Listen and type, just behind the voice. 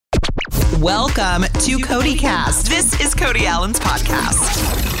Welcome to CodyCast. This is Cody Allen's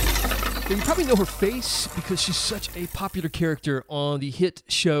podcast. You probably know her face because she's such a popular character on the hit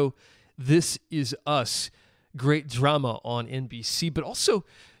show This Is Us. Great drama on NBC, but also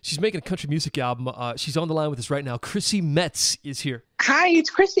she's making a country music album. She's on the line with us right now. Chrissy Metz is here. Hi, it's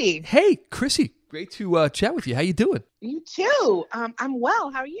Chrissy. Hey, Chrissy. Great to chat with you. How you doing? You too. I'm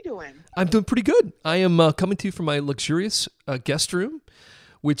well. How are you doing? I'm doing pretty good. I am coming to you from my luxurious guest room,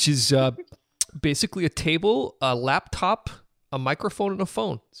 which is basically a table, a laptop, a microphone, and a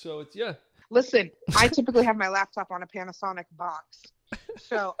phone. So it's, yeah. Listen, I typically have my laptop on a Panasonic box,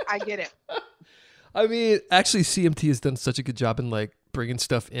 so I get it. I mean, actually, CMT has done such a good job in like bringing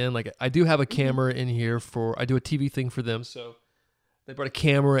stuff in. Like, I do have a camera in here I do a TV thing for them. So they brought a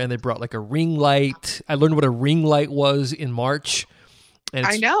camera and they brought like a ring light. I learned what a ring light was in March. And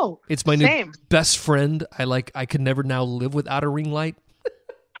I know. It's my new best friend. I could never now live without a ring light.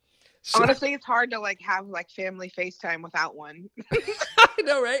 So, honestly, it's hard to like have like family FaceTime without one. I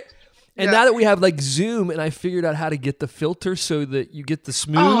know, right? And now that we have like Zoom, and I figured out how to get the filter so that you get the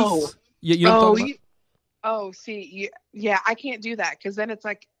smooth. You know what I'm talking about? Yeah, I can't do that because then it's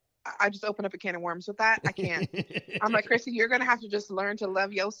like I just open up a can of worms with that. I can't. I'm like, Chrissy, you're gonna have to just learn to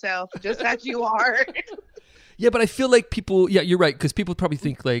love yourself just as you are. Yeah, but I feel like people. Yeah, you're right, because people probably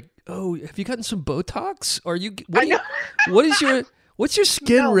think like, "Oh, have you gotten some Botox? Or you? What's your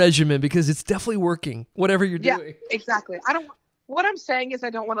skin regimen? Because it's definitely working. Whatever you're doing." Yeah, exactly. What I'm saying is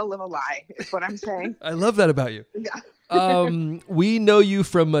I don't want to live a lie. Is what I'm saying. I love that about you. Yeah. We know you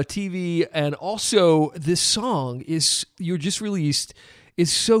from TV, and also this song you just released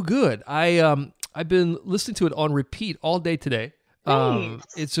is so good. I've been listening to it on repeat all day today.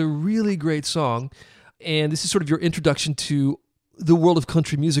 It's a really great song, and this is sort of your introduction to the world of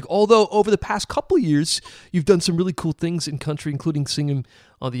country music. Although over the past couple of years, you've done some really cool things in country, including singing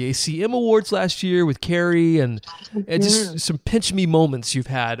on the ACM Awards last year with Carrie, and just some pinch me moments you've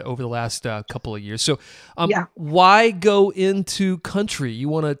had over the last couple of years. So why go into country? You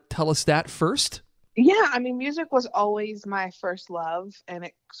want to tell us that first? Yeah, I mean, music was always my first love, and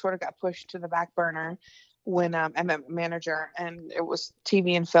it sort of got pushed to the back burner when I met my manager, and it was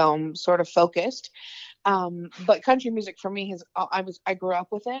TV and film sort of focused. But country music for me I grew up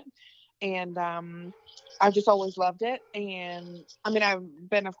with it, and I've just always loved it. And I mean, I've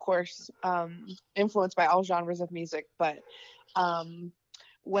been, of course, influenced by all genres of music, but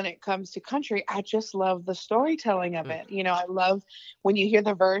when it comes to country, I just love the storytelling of it. You know, I love when you hear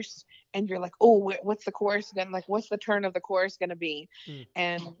the verse and you're like, oh, what's the chorus then? Like, what's the turn of the chorus going to be?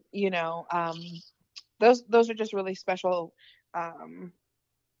 And, you know, those are just really special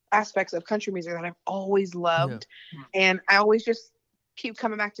aspects of country music that I've always loved. And I always just keep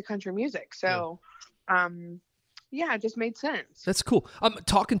coming back to country music. So, it just made sense. That's cool.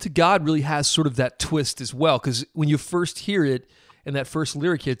 Talking to God really has sort of that twist as well, because when you first hear it and that first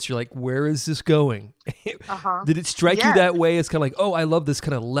lyric hits, you're like, where is this going? Did it strike you that way? It's kind of like, oh, I love this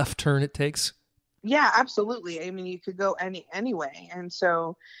kind of left turn it takes. Yeah, absolutely. I mean, you could go any way. And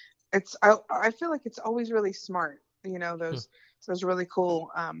so I feel like it's always really smart, you know, those really cool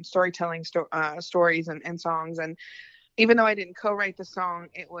storytelling stories and songs. And even though I didn't co-write the song,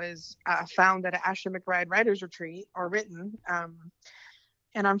 it was found at an Ashley McBryde writers retreat, or written.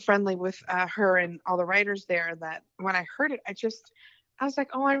 And I'm friendly with her and all the writers there, that when I heard it, I was like,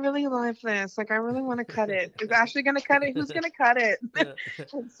 oh, I really love this. Like, I really want to cut it. Is Ashley going to cut it? Who's going to cut it?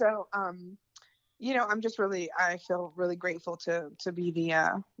 And so, you know, I feel really grateful to be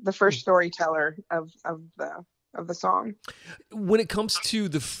the first storyteller of the song. When it comes to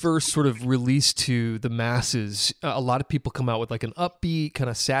the first sort of release to the masses, a lot of people come out with like an upbeat, kind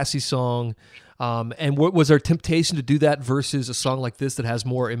of sassy song. And what was our temptation to do that versus a song like this that has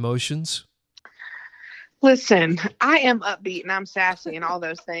more emotions? Listen, I am upbeat and I'm sassy and all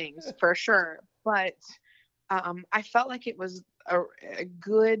those things for sure. But I felt like it was a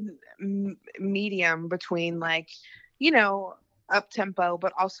good medium between, like, you know, up tempo,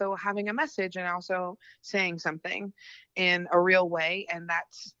 but also having a message and also saying something in a real way. And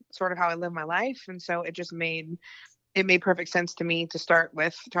that's sort of how I live my life. And so it made perfect sense to me to start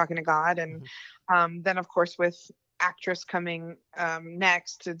with Talking to God. And then, of course, with Actress coming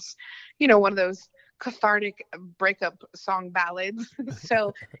next, it's, you know, one of those cathartic breakup song ballads.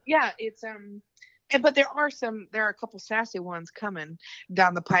 So yeah, it's but there are a couple sassy ones coming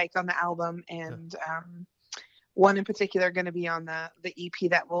down the pike on the album, and one in particular going to be on the EP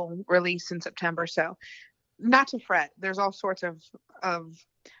that will release in September. So not to fret, there's all sorts of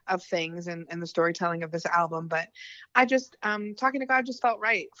things in the storytelling of this album, but I just Talking to God just felt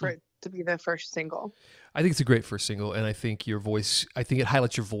right for it to be the first single. I think it's a great first single, and I think it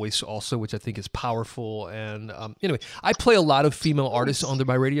highlights your voice also, which I think is powerful. And anyway, I play a lot of female artists on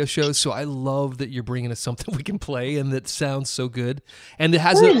my radio shows, so I love that you're bringing us something we can play and that sounds so good. And it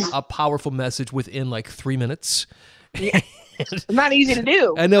has a powerful message within like 3 minutes. Yeah. It's not easy to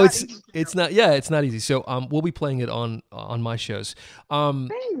do. I know it's not easy. So we'll be playing it on my shows.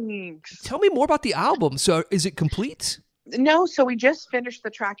 Thanks. Tell me more about the album. So is it complete? No, so we just finished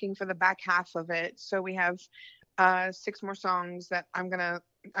the tracking for the back half of it. So we have 6 more songs that I'm gonna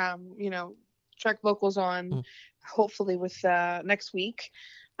track vocals on, hopefully with next week,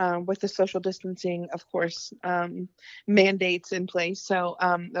 with the social distancing, of course, mandates in place. So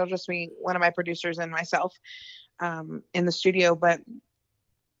that'll just be one of my producers and myself in the studio. But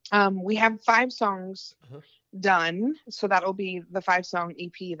we have 5 songs done, so that'll be the 5-song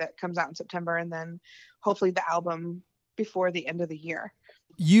EP that comes out in September, and then hopefully the album before the end of the year.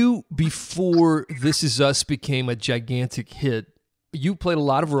 You, before This Is Us became a gigantic hit, you played a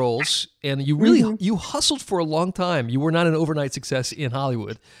lot of roles, and you really you hustled for a long time. You were not an overnight success in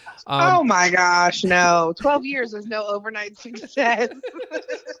Hollywood. Oh my gosh, no. 12 years is no overnight success.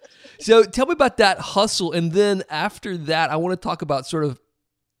 So tell me about that hustle, and then after that, I want to talk about sort of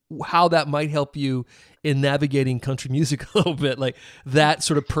how that might help you in navigating country music a little bit, like that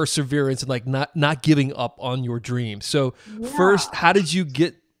sort of perseverance and like not giving up on your dream. So first, how did you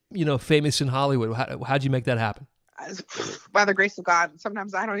get, famous in Hollywood? How'd you make that happen? By the grace of God.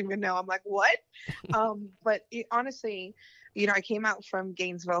 Sometimes I don't even know. I'm like, what? But honestly, I came out from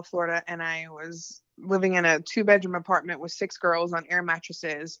Gainesville, Florida, and I was living in a 2-bedroom apartment with 6 girls on air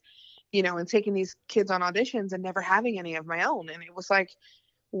mattresses, and taking these kids on auditions and never having any of my own. And it was like,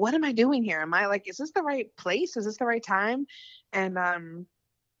 what am I doing here? Am I like, is this the right place? Is this the right time? And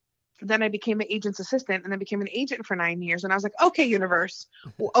then I became an agent's assistant, and then became an agent for 9 years. And I was like, okay, universe.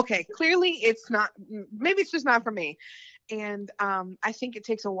 Well, okay, clearly it's not, maybe it's just not for me. And I think it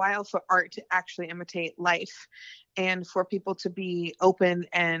takes a while for art to actually imitate life, and for people to be open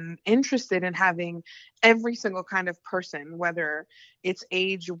and interested in having every single kind of person, whether it's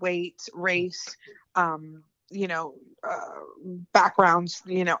age, weight, race, backgrounds,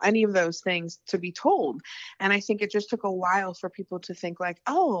 any of those things to be told. And I think it just took a while for people to think like,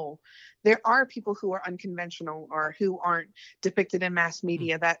 oh, there are people who are unconventional or who aren't depicted in mass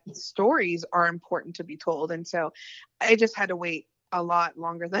media, that stories are important to be told. And so I just had to wait a lot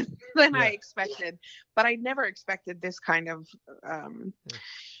longer than I expected, but I never expected this kind of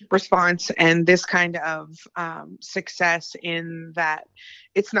response and this kind of success, in that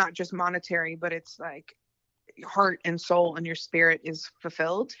it's not just monetary, but it's like heart and soul and your spirit is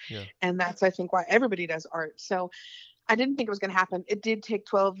fulfilled. And that's, I think, why everybody does art. So I didn't think it was going to happen. It did take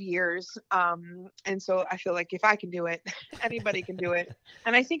 12 years. And so I feel like if I can do it, anybody can do it.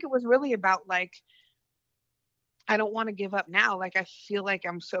 And I think it was really about like, I don't want to give up now. Like, I feel like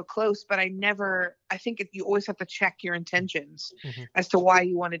I'm so close, but I think you always have to check your intentions as to why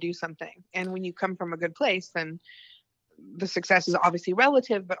you want to do something. And when you come from a good place, then the success is obviously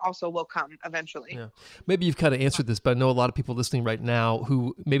relative, but also will come eventually. Yeah. Maybe you've kind of answered this, but I know a lot of people listening right now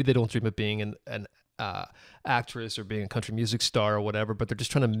who maybe they don't dream of being an actress or being a country music star or whatever, but they're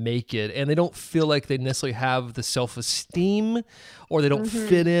just trying to make it, and they don't feel like they necessarily have the self-esteem, or they don't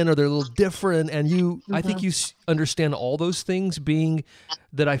fit in, or they're a little different. And I think you understand all those things, being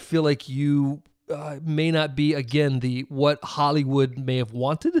that I feel like you may not be, again, what Hollywood may have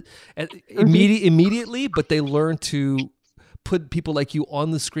wanted immediately, but they learn to put people like you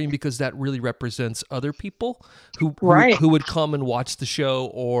on the screen because that really represents other people who would come and watch the show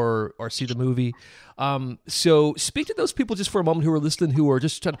or see the movie. So speak to those people just for a moment who are listening, who are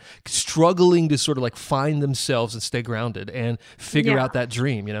just struggling to sort of like find themselves and stay grounded and figure out that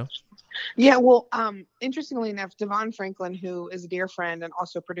dream, Yeah, well, interestingly enough, Devon Franklin, who is a dear friend and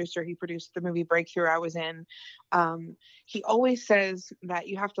also producer, he produced the movie Breakthrough I was in. He always says that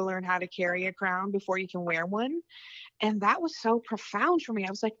you have to learn how to carry a crown before you can wear one. And that was so profound for me. I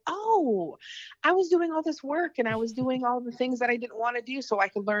was like, oh, I was doing all this work and I was doing all the things that I didn't want to do so I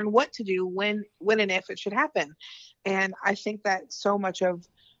could learn what to do when and if it should happen. And I think that so much of,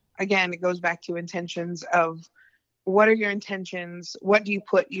 again, it goes back to intentions of, what are your intentions? What do you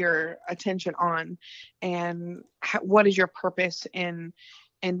put your attention on? And what is your purpose in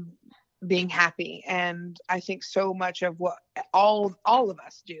being happy? And I think so much of what all of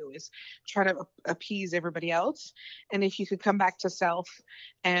us do is try to appease everybody else. And if you could come back to self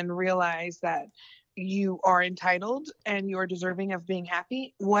and realize that you are entitled and you're deserving of being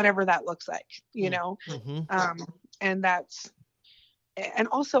happy, whatever that looks like, and that's, and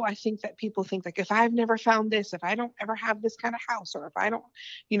also I think that people think like, if I've never found this, if I don't ever have this kind of house, or if I don't,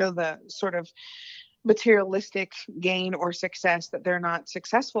 the sort of materialistic gain or success that they're not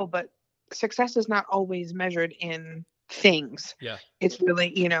successful, but success is not always measured in things. Yeah. It's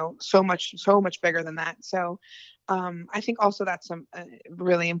really, so much bigger than that. So I think also that's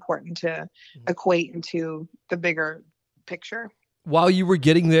really important to equate into the bigger picture. While you were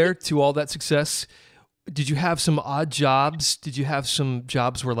getting there to all that success, did you have some odd jobs? Did you have some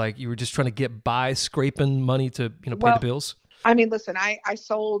jobs where like you were just trying to get by, scraping money to, pay the bills? I mean, listen, I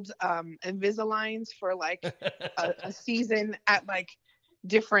sold Invisaligns for like a season at like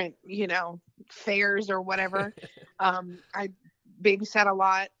different, fairs or whatever. I babysat a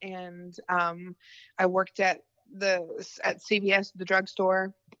lot, and I worked at CVS, the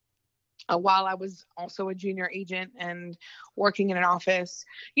drugstore, while I was also a junior agent and working in an office.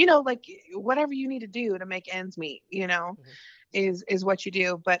 Like whatever you need to do to make ends meet, is what you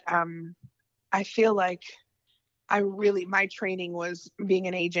do. But I feel like my training was being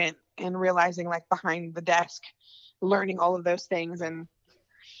an agent and realizing like behind the desk, learning all of those things. And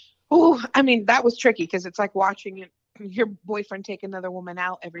that was tricky because it's like watching your boyfriend take another woman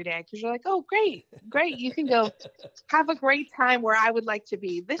out every day because you're like, oh, great. You can go have a great time where I would like to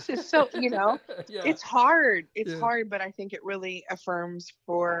be. This is so, Yeah. It's hard. It's hard, but I think it really affirms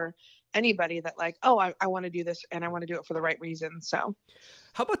for anybody that like, oh, I want to do this and I want to do it for the right reason. So.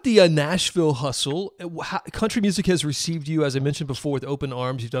 How about the Nashville hustle? Country music has received you, as I mentioned before, with open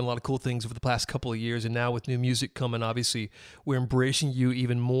arms. You've done a lot of cool things over the past couple of years, and now with new music coming, obviously, we're embracing you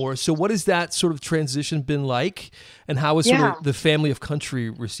even more. So what has that sort of transition been like, and how has sort of the family of country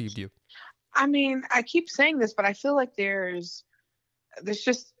received you? I mean, I keep saying this, but I feel like there's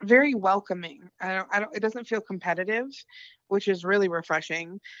just very welcoming. It doesn't feel competitive, which is really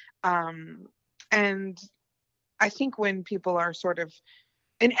refreshing. And I think when people are sort of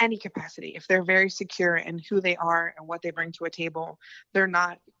in any capacity, if they're very secure in who they are and what they bring to a table, they're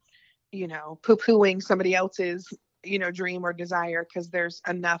not, poo-pooing somebody else's, dream or desire because there's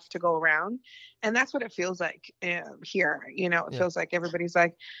enough to go around. And that's what it feels like here. It feels like everybody's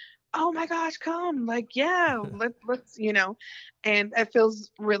like, oh my gosh, come, like, let's, and it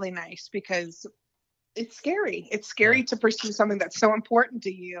feels really nice because it's scary. It's scary to pursue something that's so important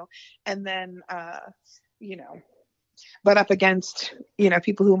to you. And then, but up against,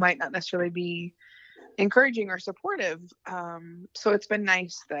 people who might not necessarily be encouraging or supportive. So it's been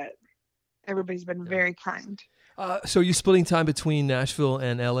nice that everybody's been very kind. So are you splitting time between Nashville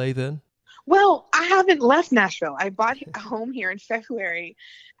and LA then? Well, I haven't left Nashville. I bought a home here in February,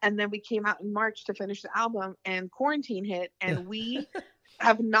 and then we came out in March to finish the album, and quarantine hit, and we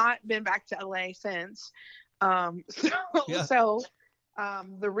have not been back to LA since. So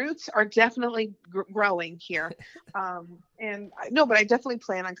the roots are definitely growing here. But I definitely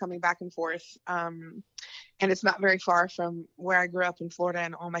plan on coming back and forth. And it's not very far from where I grew up in Florida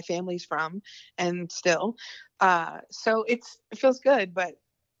and all my family's from, and still. So it feels good, but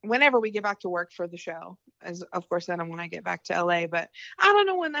whenever we get back to work for the show, as of course then when I get back to LA, but I don't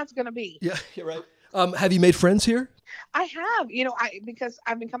know when that's going to be. Yeah, you're right. Have you made friends here? I have, because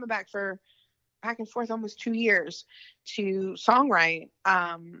I've been coming back and forth almost 2 years to songwrite,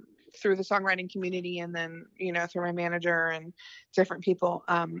 through the songwriting community, and then, through my manager and different people.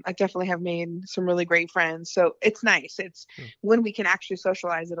 I definitely have made some really great friends. So it's nice. It's when we can actually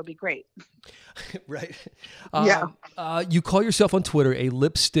socialize, it'll be great. Right. Yeah. You call yourself on Twitter a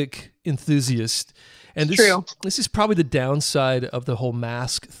lipstick enthusiast. And this is probably the downside of the whole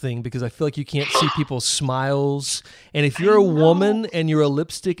mask thing, because I feel like you can't see people's smiles. And if you're a woman and you're a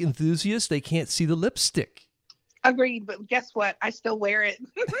lipstick enthusiast, they can't see the lipstick. Agreed, but guess what? I still wear it.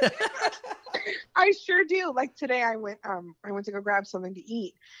 I sure do. Like today, I went to go grab something to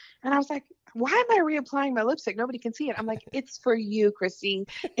eat, and I was like, "Why am I reapplying my lipstick? Nobody can see it." I'm like, "It's for you, Chrissy.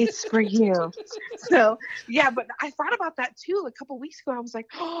 It's for you." So yeah, but I thought about that too. A couple weeks ago, I was like,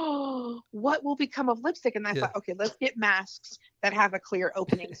 "Oh, what will become of lipstick?" And I thought, okay, let's get masks that have a clear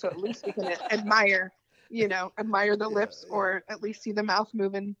opening, so at least we can admire the lips, or at least see the mouth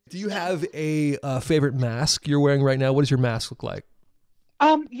moving. Do you have a favorite mask you're wearing right now? What does your mask look like?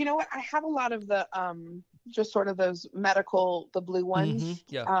 You know what? I have a lot of the just sort of those medical, the blue ones.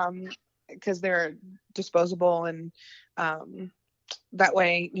 Because they're disposable, and that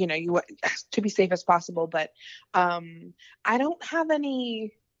way, you to be safe as possible. But I don't have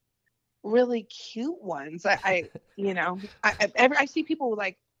any really cute ones. I see people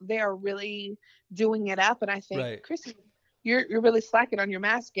like they are really doing it up, and I think, Chrissy, you're really slacking on your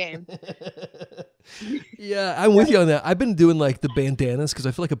mask game. Yeah, I'm with you on that. I've been doing like the bandanas because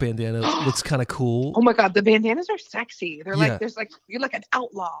I feel like a bandana looks kind of cool. Oh my God, the bandanas are sexy. They're Yeah. you're like an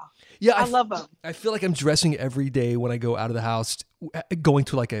outlaw. Yeah, I love them. I feel like I'm dressing every day when I go out of the house, going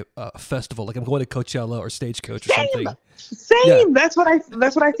to like a festival, like I'm going to Coachella or Stagecoach or something. Same. Yeah. That's what I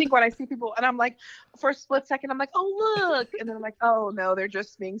think when I see people, and I'm like, for a split second, I'm like, oh look, and then I'm like, oh no, they're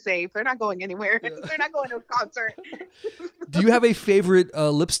just being safe. They're not going anywhere. Yeah. They're not going to a concert. Do you have a favorite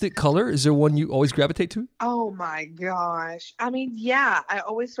lipstick color? Is there one you always gravitate to? Oh my gosh. I mean, yeah, I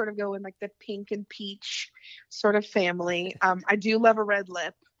always sort of go in like the pink and peach sort of family. I do love a red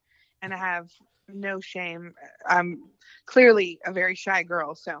lip, and I have no shame. I'm clearly a very shy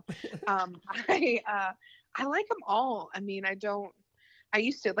girl, so I like them all. I mean, I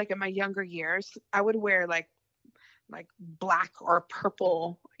used to, like in my younger years, I would wear like black or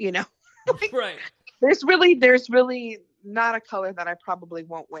purple, Like, Right. There's really not a color that I probably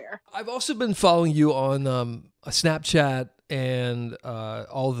won't wear. I've also been following you on a Snapchat and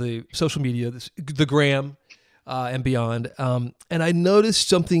all the social media, the gram and beyond. And I noticed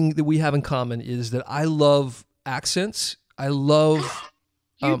something that we have in common is that I love accents. I love...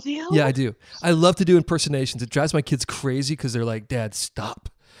 You do? Yeah, I do. I love to do impersonations. It drives my kids crazy because they're like, "Dad, stop."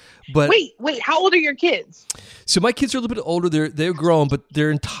 But wait, how old are your kids? so my kids are a little bit older. They're grown, but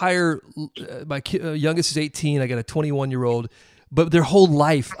their entire youngest is 18. I got a 21-year-old, but their whole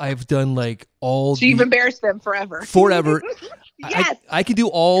life I've done like all. So you've embarrassed them forever. Forever. Yes. I can do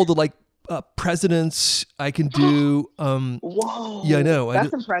all the like presidents. I can do. Whoa. Yeah, I know.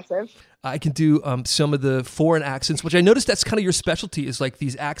 That's impressive. I can do some of the foreign accents, which I noticed that's kind of your specialty is like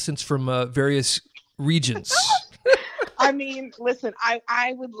these accents from various regions. I mean, listen,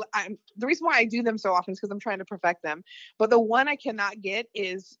 the reason why I do them so often is because I'm trying to perfect them. But the one I cannot get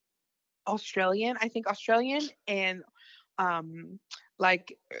is Australian. I think Australian and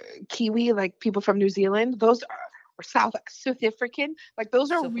Kiwi, like people from New Zealand. Those are or South African. Like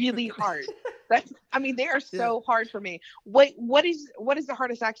those are really hard. They are so hard for me. What is the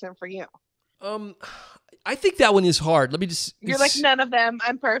hardest accent for you? I think that one is hard. You're like none of them.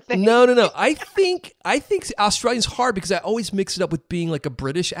 I'm perfect. No. I think Australian's hard because I always mix it up with being like a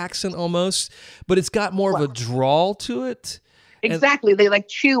British accent almost, but it's got more of a drawl to it. Exactly. They like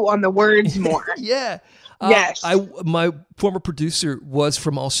chew on the words more. Yeah. Yes. My former producer was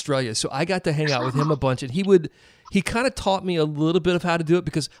from Australia, so I got to hang out with him a bunch, and he kind of taught me a little bit of how to do it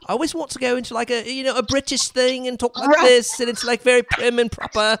because I always want to go into like a British thing and talk like this, and it's like very prim and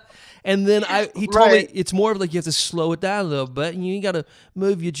proper. And then he told me it's more of like you have to slow it down a little bit, and you got to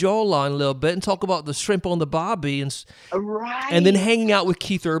move your jawline a little bit and talk about the shrimp on the barbie, and then hanging out with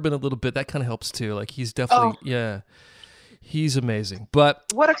Keith Urban a little bit, that kind of helps too. Like he's definitely he's amazing. But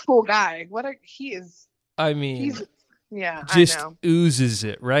what a cool guy! He is. I mean, just I know. Oozes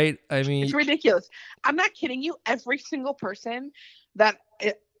it, right? I mean, it's ridiculous. I'm not kidding you. Every single person that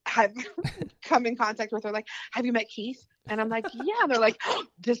I've come in contact with are like, "Have you met Keith?" And I'm like, "Yeah." And they're like,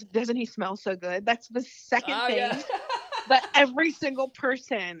 "Doesn't he smell so good?" That's the second thing that every single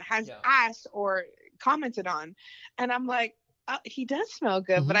person has asked or commented on, and I'm like, "He does smell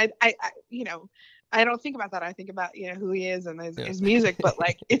good," but I don't think about that. I think about, who he is and his music, but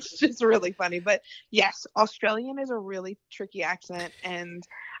like, it's just really funny. But yes, Australian is a really tricky accent, and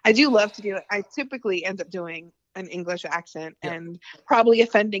I do love to do it. I typically end up doing an English accent and probably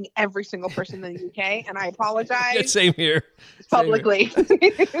offending every single person in the UK, and I apologize. Same here. Publicly.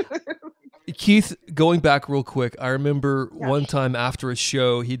 Keith, going back real quick, I remember one time after a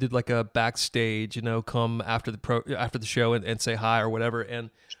show, he did like a backstage, come after the show and say hi or whatever, and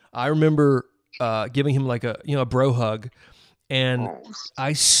I remember giving him like a bro hug, and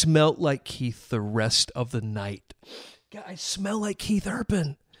I smelled like Keith the rest of the night. God, I smell like Keith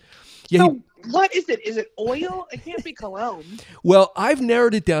Urban. Yeah. So what is it? Is it oil? It can't be cologne. Well, I've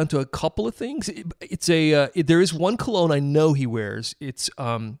narrowed it down to a couple of things. There is one cologne I know he wears. It's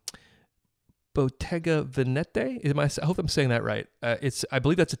Bottega Veneta. I hope I'm saying that right. I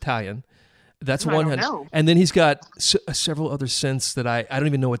believe that's Italian. That's one. I don't know. And then he's got several other scents that I don't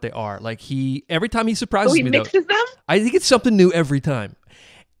even know what they are. Like every time he surprises me, mixes them? I think it's something new every time.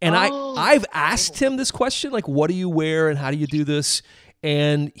 And I've asked him this question, like, what do you wear and how do you do this?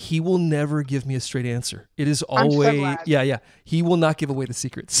 And he will never give me a straight answer. It is always, I'm so glad. He will not give away the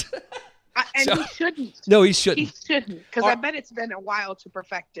secrets. He shouldn't. No, he shouldn't. He shouldn't, because I bet it's been a while to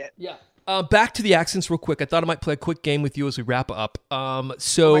perfect it. Yeah. Back to the accents real quick. I thought I might play a quick game with you as we wrap up. Oh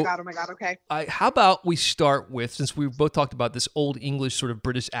my God, okay. How about we start with, since we both talked about this old English sort of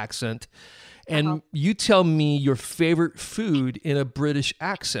British accent, and you tell me your favorite food in a British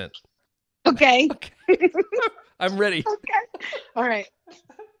accent. Okay. I'm ready. Okay. All right.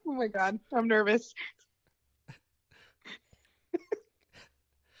 Oh my God, I'm nervous.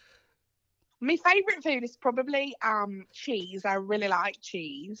 My favorite food is probably cheese. I really like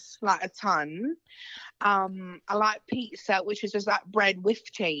cheese, like a ton. I like pizza, which is just like bread with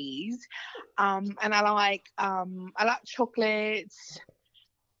cheese. And I like chocolates.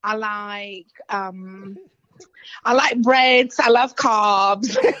 I like breads. I love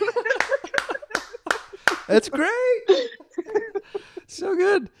carbs. That's great. So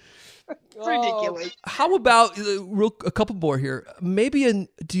good. It's ridiculous. How about a couple more here? Maybe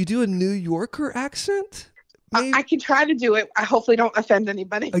do you do a New Yorker accent? I can try to do it. I hopefully don't offend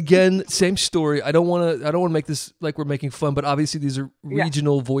anybody. Again, same story. I don't want to make this like we're making fun, but obviously these are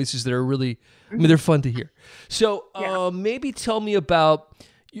regional voices that are really, I mean, they're fun to hear. So maybe tell me about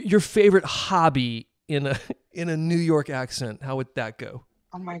your favorite hobby in a New York accent. How would that go?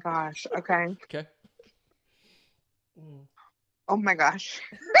 Oh my gosh. Okay. Okay. Oh my gosh.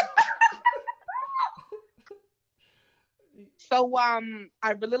 So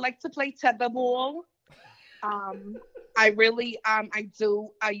I really like to play tetherball. I do.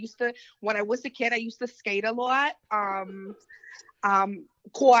 When I was a kid, I used to skate a lot.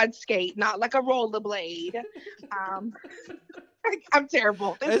 Quad skate, not like a rollerblade. I'm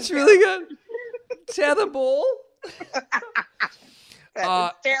terrible. That's really good. Tetherball.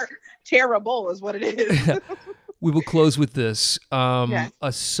 Terrible is what it is. We will close with this.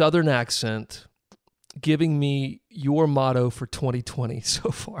 A Southern accent giving me your motto for 2020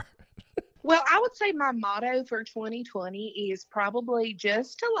 so far. Well, I would say my motto for 2020 is probably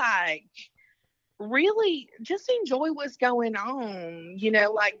just to really just enjoy what's going on.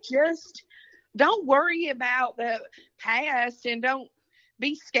 Just don't worry about the past and don't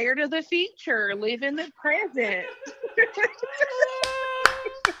be scared of the future. Live in the present.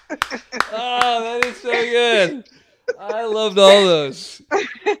 Oh, that is so good. I loved all those.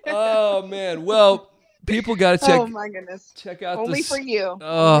 Oh, man. Well, people got to check. Oh, my goodness. Check out Only this. for you.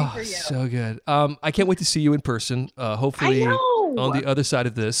 Oh, Only for you. So good. I can't wait to see you in person. Hopefully on the other side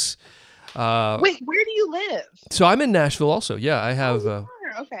of this. Wait, where do you live? So I'm in Nashville also. Yeah, I have.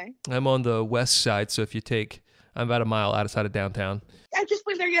 Okay. I'm on the west side. So if you I'm about a mile outside of downtown. I just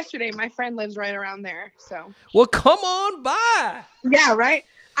went there yesterday. My friend lives right around there. So. Well, come on by. Yeah, right.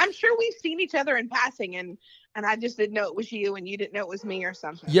 I'm sure we've seen each other in passing, and I just didn't know it was you, and you didn't know it was me or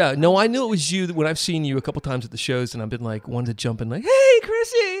something. Yeah, no, I knew it was you when I've seen you a couple times at the shows, and I've been wanted to jump in hey,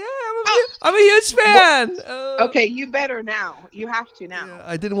 Chrissy, I'm a huge fan. Okay, you better now. You have to now. Yeah,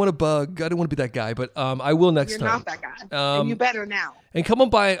 I didn't want to bug. I didn't want to be that guy, but I will next time. You're not that guy. And you better now. And come on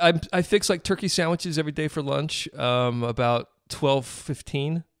by. I fix turkey sandwiches every day for lunch. About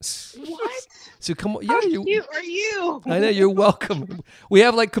 12:15. What? So come on. How cute are you? I know, you're welcome. We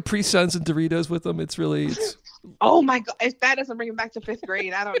have Capri Suns and Doritos with them. It's Oh my God! If that doesn't bring me back to 5th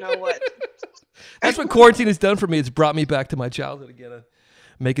grade, I don't know what. That's what quarantine has done for me. It's brought me back to my childhood again.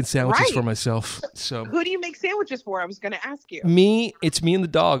 Making sandwiches for myself. So who do you make sandwiches for? I was going to ask you. It's me and the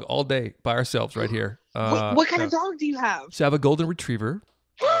dog all day by ourselves right here. What kind of dog do you have? So I have a golden retriever.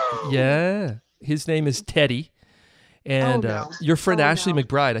 Yeah. His name is Teddy. And your friend Ashley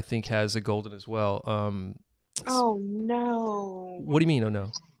McBride, I think, has a golden as well. Oh, no. What do you mean, oh,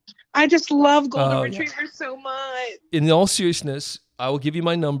 no? I just love golden retrievers so much. In all seriousness, I will give you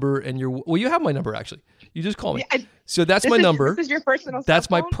my number and you have my number, actually. You just call me. Yeah, so that's my number. This is your personal cell That's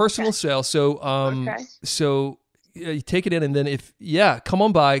phone? my personal cell. So, so you take it in, and then come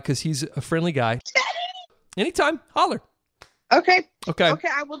on by, because he's a friendly guy. Teddy! Anytime, holler. Okay. Okay,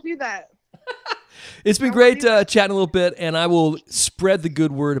 I will do that. It's been great chatting a little bit, and I will spread the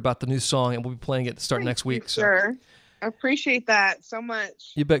good word about the new song, and we'll be playing it to start next week. Sure. I appreciate that so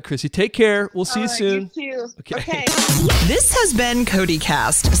much. You bet, Chrissy. Take care. We'll see you soon. You too. Okay. This has been Cody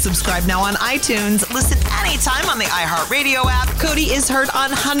Cast. Subscribe now on iTunes. Listen anytime on the iHeartRadio app. Cody is heard on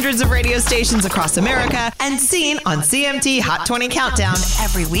hundreds of radio stations across America and seen on CMT Hot 20 Countdown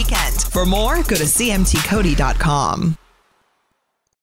every weekend. For more, go to cmtcody.com.